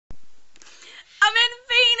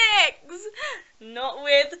not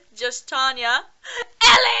with just Tanya.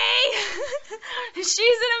 Ellie! She's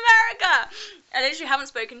in America! I literally haven't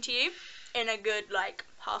spoken to you in a good, like,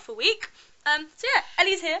 half a week. So yeah,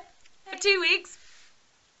 Ellie's here for 2 weeks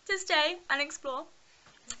to stay and explore.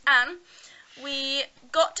 And we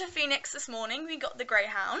got to Phoenix this morning. We got the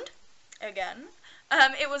Greyhound again.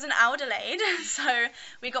 It was an hour delayed, so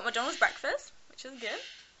we got McDonald's breakfast, which is good.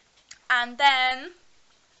 And then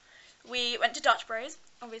we went to Dutch Bros,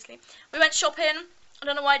 obviously. We went shopping. I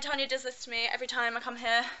don't know why Tanya does this to me every time I come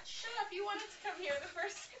here. Shut up, you wanted to come here the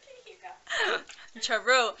first thing you got.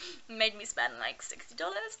 True. Made me spend like $60.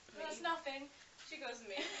 That's nothing. She goes to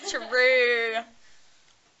me. True.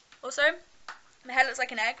 Also, my hair looks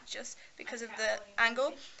like an egg just because of the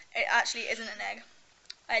angle. It actually isn't an egg.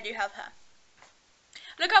 I do have hair.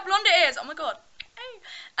 Look how blonde it is. Oh my god. Hey.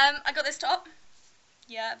 I got this top.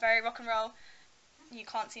 Yeah, very rock and roll. You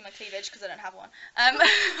can't see my cleavage because I don't have one.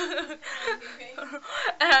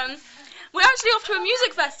 We're actually off to a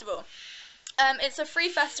music festival. It's a free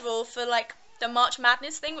festival for like the March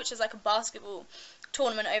Madness thing, which is like a basketball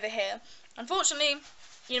tournament over here. Unfortunately,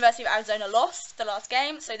 University of Arizona lost the last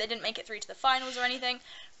game, so they didn't make it through to the finals or anything.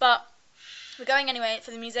 But we're going anyway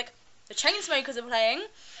for the music. The Chainsmokers are playing.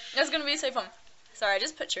 It's going to be so fun. Sorry, I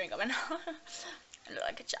just put chewing gum in. I look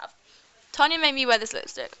like a chav. Tanya made me wear this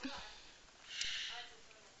lipstick.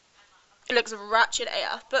 It looks ratchet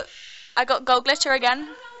AF, but I got gold glitter again. I don't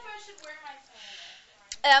know if I should wear my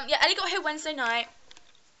phone. Yeah, Ellie got here Wednesday night.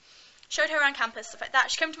 Showed her around campus, stuff like that.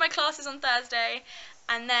 She came to my classes on Thursday,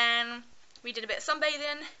 and then we did a bit of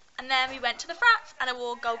sunbathing, and then we went to the Frats, and I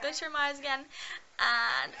wore gold glitter in my eyes again,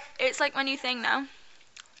 and it's like my new thing now.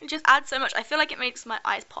 It just adds so much. I feel like it makes my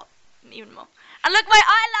eyes pop even more. And look, my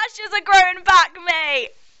eyelashes are growing back,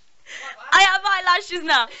 mate. I have eyelashes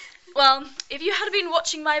now. Well, if you had been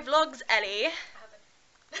watching my vlogs, Ellie.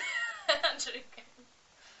 I'm joking.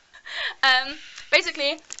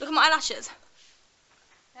 Basically, look at my eyelashes.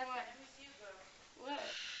 What?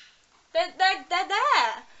 They're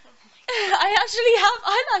there. I actually have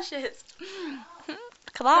eyelashes.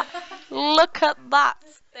 Look at that. Look at that.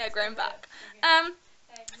 They're growing back.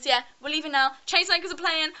 So yeah, we're leaving now. Chainsmokers are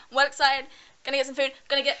playing. I'm well excited. Gonna get some food.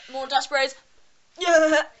 Gonna get more Dutch Bros.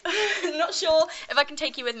 Yeah. Not sure if I can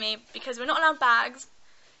take you with me because we're not allowed bags.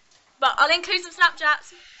 But I'll include some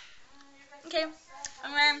Snapchats. Okay.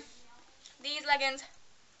 I'm wearing these leggings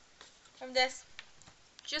from this.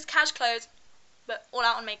 Just cash clothes, but all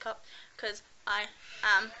out on makeup because I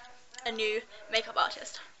am a new makeup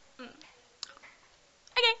artist.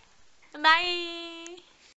 Okay. Bye.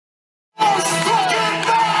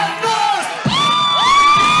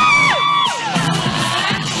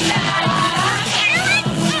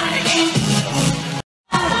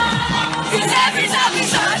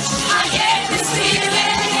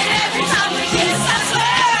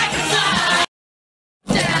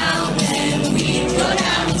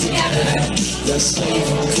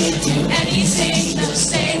 Could do anything, they'll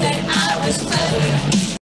say that I was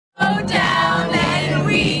clever. Go down and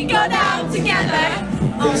we go down together.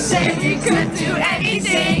 They'll say we could do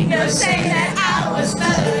anything, they'll say that I was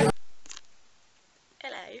clever.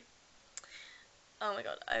 Hello. Oh my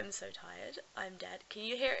god, I'm so tired. I'm dead. Can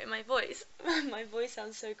you hear it in my voice? My voice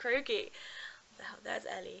sounds so croaky. What the hell? There's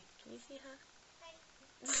Ellie. Can you see her?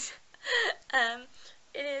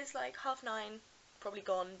 It is like 9:30, probably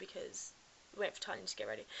gone because wait for Tanya to get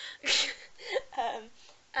ready.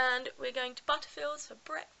 And we're going to Butterfields for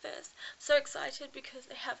breakfast. So excited because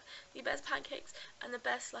they have the best pancakes and the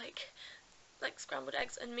best like scrambled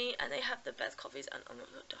eggs and meat, and they have the best coffees, and I'm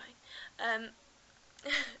not dying.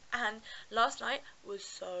 And last night was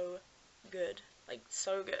so good, like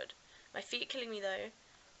so good. My feet are killing me though,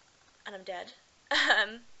 and I'm dead.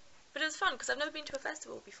 But it was fun because I've never been to a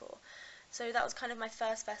festival before, so that was kind of my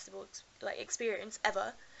first festival experience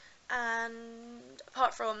ever. And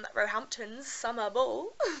apart from Roehampton's summer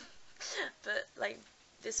ball, but like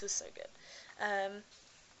this was so good.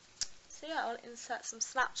 So yeah, I'll insert some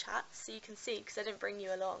Snapchats so you can see because I didn't bring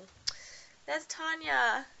you along. There's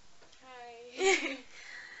Tanya. Hi.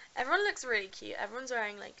 Everyone looks really cute. Everyone's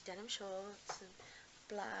wearing like denim shorts and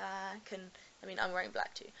black, and I mean I'm wearing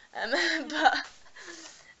black too.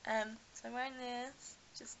 So I'm wearing this,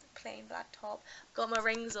 just a plain black top. Got my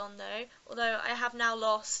rings on though, although I have now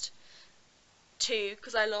lost 2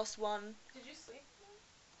 because I lost 1. Did you sleep?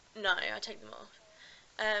 No, I take them off.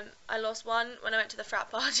 I lost 1 when I went to the frat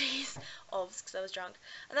parties, obviously because I was drunk,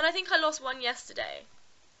 and then I think I lost 1 yesterday.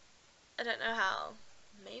 I don't know how.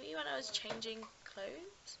 Maybe when I was changing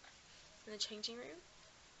clothes in the changing room.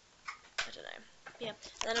 I don't know. Yeah.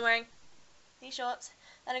 And then I'm wearing these shorts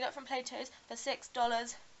that I got from Plato's for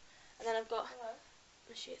 $6. And then I've got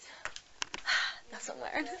my shoes. That's what I'm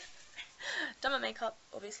wearing. Done my makeup,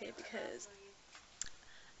 obviously, because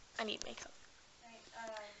I need makeup.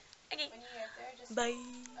 Okay. Bye.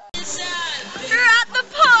 We're at the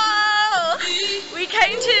pool! We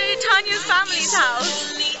came to Tanya's family's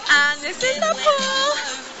house, and this is the pool.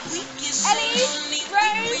 Ellie,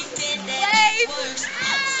 Rose, Wave,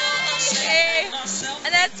 hey.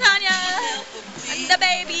 And there's Tanya and the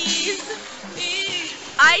babies.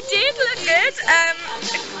 I did look good.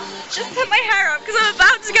 Just put my hair up because I'm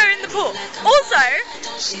about to go in the pool. Also,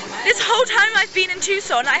 this whole time I've been in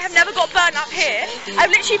Tucson, I have never got burnt up here.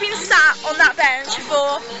 I've literally been sat on that bench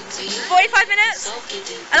for 45 minutes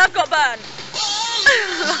and I've got burnt.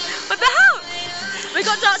 What the hell? We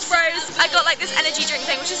got Dutch Bros. I got like this energy drink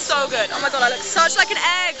thing, which is so good. Oh my god, I look such like an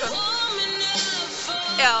egg.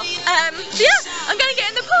 Yeah. So yeah, I'm gonna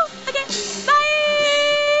get in the pool. Okay, bye.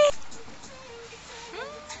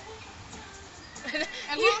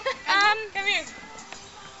 Come here.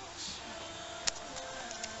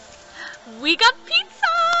 We got pizza!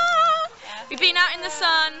 We've been out in the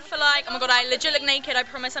sun for like, oh my god, I legit look naked, I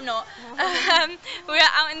promise I'm not. We were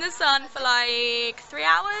out in the sun for like 3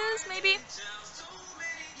 hours, maybe.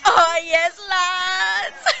 Oh yes,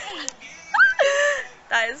 lads!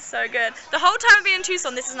 That is so good. The whole time I've been in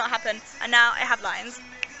Tucson, this has not happened, and now I have lines.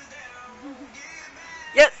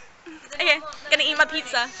 Yes. Okay, gonna eat my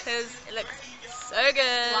pizza, because it looks so good.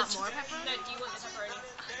 A lot more pepper? No, do you want the pepperoni?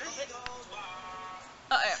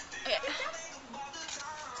 Uh-oh. Okay.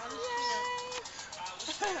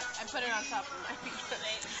 I put it on top of my pizza.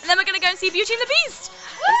 And then we're gonna go and see Beauty and the Beast.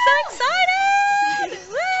 I'm so excited!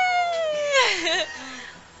 Woo!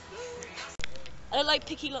 I don't like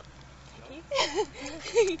Picky. What's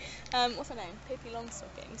her name? Pippi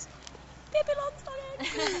Longstockings. Pippi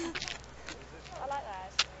Longstockings. I like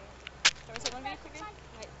that actually. Shall we take one video quickly?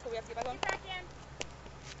 Wait, till we have to get back on.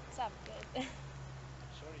 Sam, good.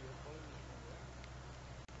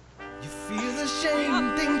 You feel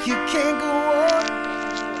ashamed, think you can't go on.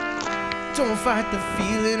 Don't fight the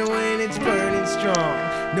feeling when it's burning strong.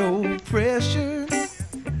 No pressure,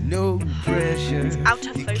 no pressure.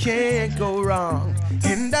 You can't go wrong.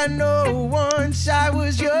 And I know once I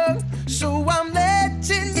was young, so I'm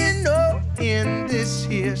letting you know in this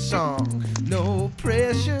here song. No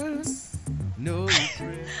pressure, no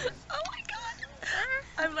pressure. Oh my god.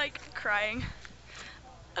 I'm like crying.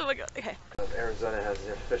 Oh my god, okay. Arizona has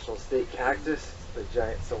an official state cactus, the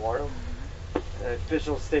giant saguaro. An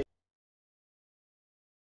official state.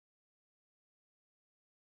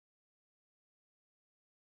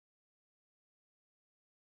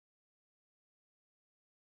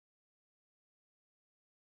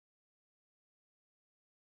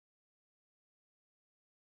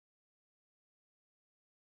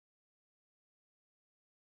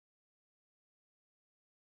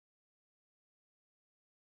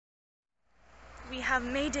 We have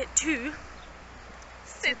made it to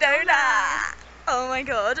Sedona. Oh my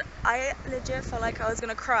god, I legit felt like I was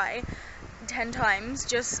gonna cry 10 times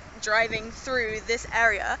just driving through this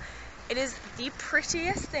area. It is the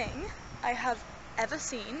prettiest thing I have ever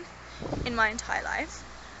seen in my entire life.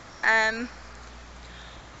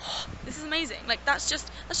 This is amazing. Like that's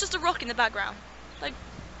just a rock in the background. Like,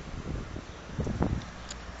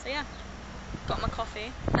 so yeah, got my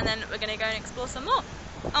coffee and then we're gonna go and explore some more.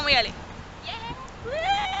 Aren't we, Ellie? Yeah.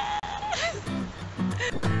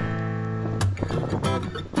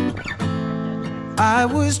 I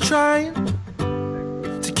was trying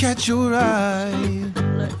to catch your eye,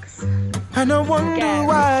 Looks. and I wonder Scary.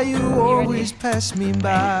 why you ready? always pass me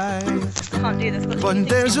by. Can't do this. But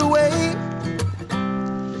there's a way,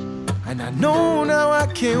 and I know now I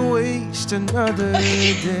can't waste another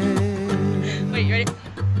day. Wait, you ready?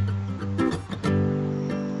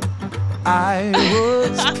 I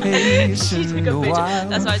was pacing a while.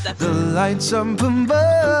 That's why I was The lights up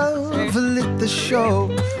above lit the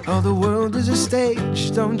show. Oh, the world is a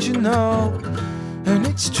stage, don't you know? And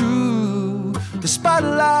it's true, the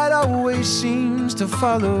spotlight always seems to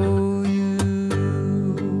follow you.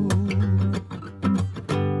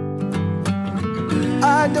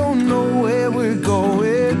 I don't know where we're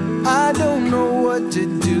going, I don't know what to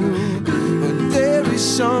do, but there is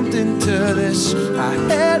something to this. I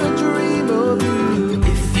had a dream of you.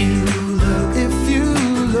 If you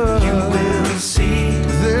look, you will see.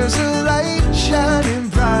 There's a light shining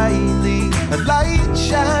brightly, a light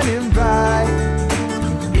shining bright.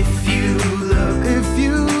 If you look,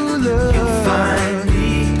 you'll find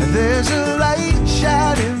me. There's a light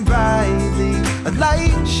shining brightly, a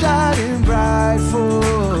light shining bright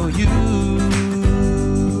for you.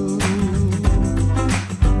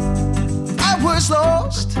 I was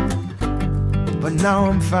lost but now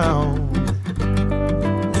I'm found.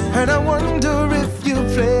 And I wonder if you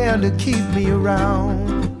plan to keep me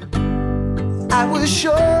around. I was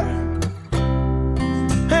sure,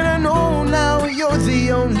 and I know now you're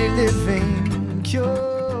the only living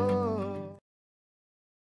cure.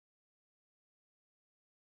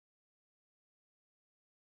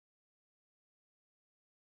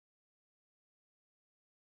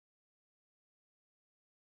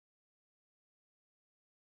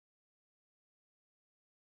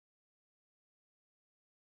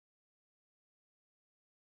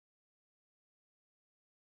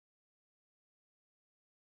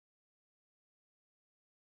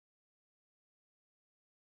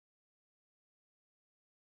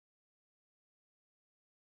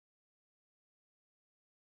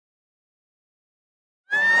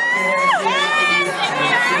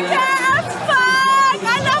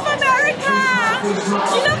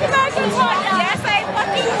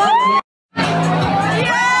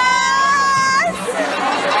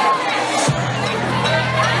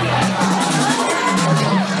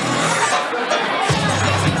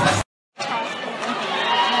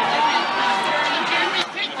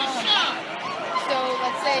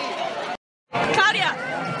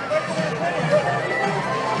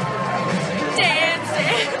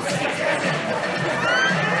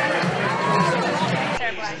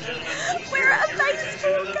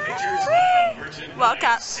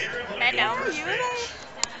 Wildcats. Hello.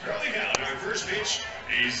 Rolling out our first pitch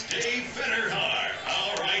is Dave Fennerhar.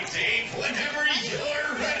 All right, Dave, whenever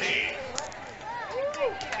you're ready.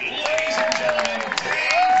 Ladies and gentlemen,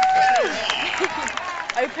 Dave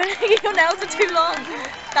Fennerhar. Open. Your nails are too long.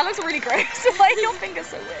 That looks really gross. Why are your fingers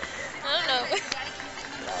so weird? I don't know.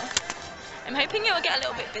 I'm hoping it will get a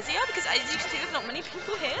little bit busier because, as you can see, there's not many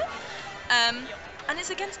people here. And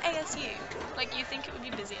it's against ASU. Like, you think it would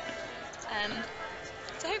be busier.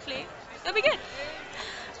 So hopefully it'll be good.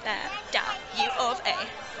 There, down, U of A.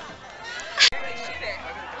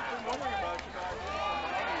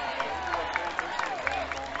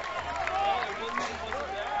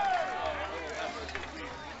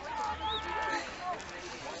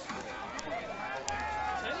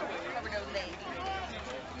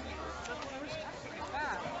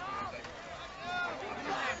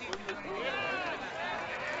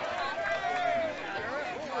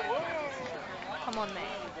 Come on, mate.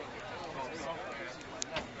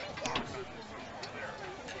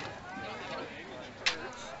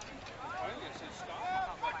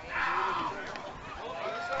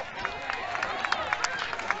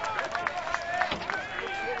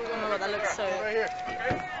 Oh my god, that looks so...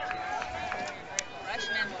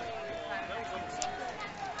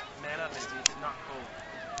 Man up, Misty. It's not cold.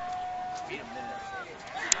 Be a minute.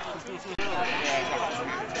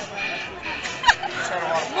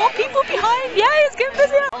 More people behind! Yeah, it's getting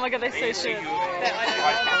busier! Oh my god, they're so shit.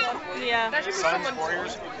 Yeah. Suns,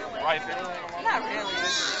 Warriors, Rifle. Not really.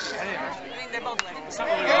 I mean, they're both like... It's not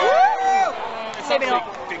really it's Maybe not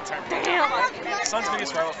not. big time. Damn! Suns'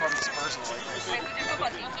 biggest rival from the Spurs is like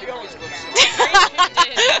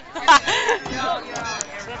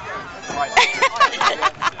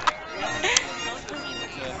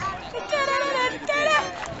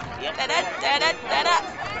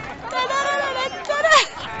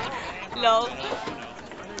Lol.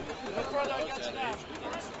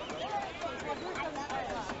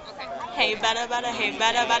 Hey,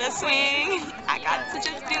 better swing. I got to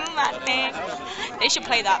just do my thing. They should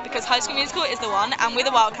play that because High School Musical is the one, and we're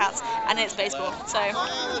the Wildcats, and it's baseball. So,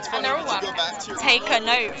 And they're all Wildcats. take a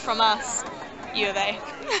note from us, U of A.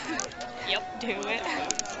 Yep. Do it.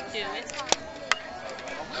 Do it.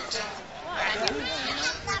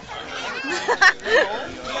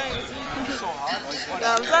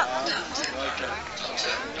 Thumbs up.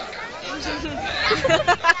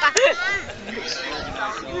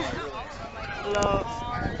 Love.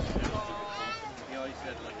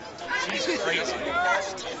 she's crazy.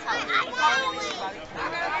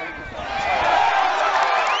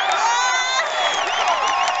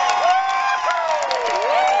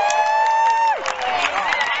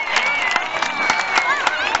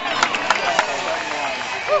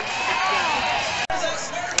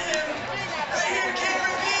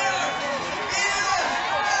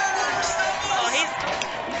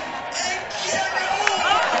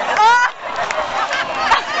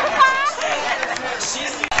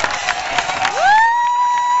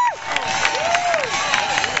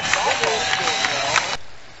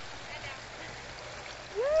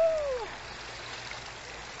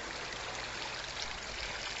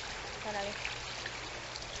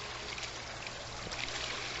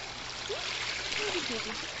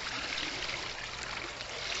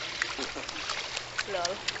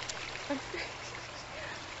 Lol.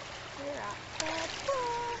 We're at the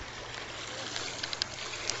pool.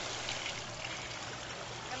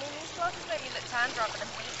 I mean, these glasses make me look tan rather than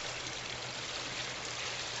pink.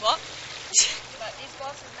 What? But these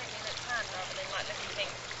glasses make me look tan rather than like looking pink.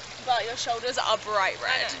 But your shoulders are bright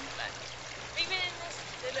red. I know, like, even in this,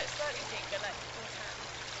 they look slightly pink, but like more tan.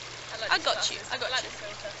 I got you. I got like you. this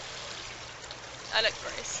filter. I look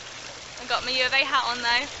gross. I got my U of A hat on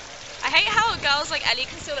though. I hate how girls like Ellie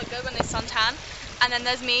can still look good when they suntan, and then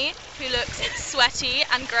there's me who looks sweaty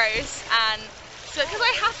and gross, and so because I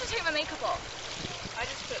have to take my makeup off. I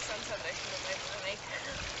just put suntan lotion on my makeup.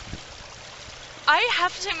 I have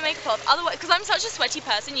to take my makeup off, otherwise, because I'm such a sweaty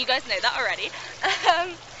person. You guys know that already.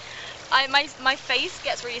 My face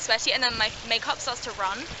gets really sweaty, and then my makeup starts to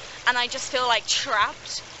run, and I just feel like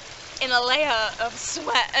trapped in a layer of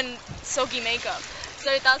sweat and soggy makeup.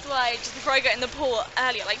 So that's why just before I got in the pool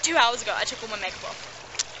earlier, like 2 hours ago, I took all my makeup off.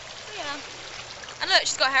 So yeah. And look,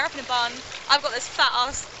 she's got her hair up in a bun. I've got this fat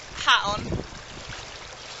ass hat on.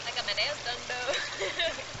 I got my nails done though.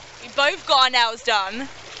 We both got our nails done.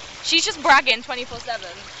 She's just bragging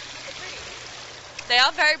 24/7. They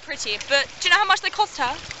are very pretty, but do you know how much they cost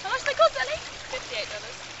her? How much they cost, Ellie? $58.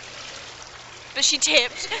 But she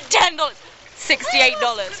tipped $10.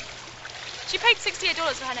 $68. She paid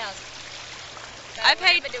 $68 for her nails. So I we'll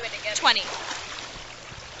paid never do it again. 20.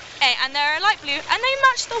 Hey, and they're light blue, and they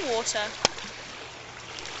match the water.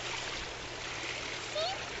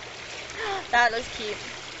 That looks cute.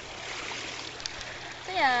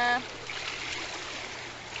 So yeah.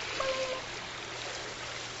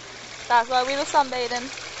 That's why we were sunbathing.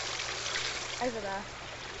 Over there.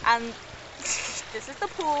 And this is the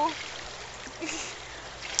pool.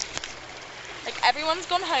 Like everyone's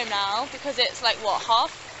gone home now because it's like what,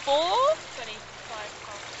 4:30? 25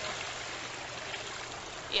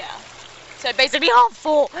 Yeah. So basically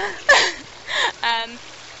 4:30.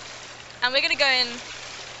 And we're gonna go in,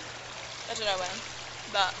 I don't know when,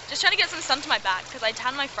 but just trying to get some sun to my back because I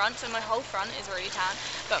tan my front, so my whole front is really tan,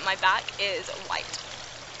 but my back is white,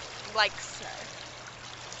 like snow.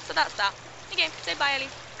 So that's that. Okay, say bye, Ellie.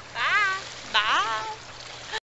 Bye. Bye.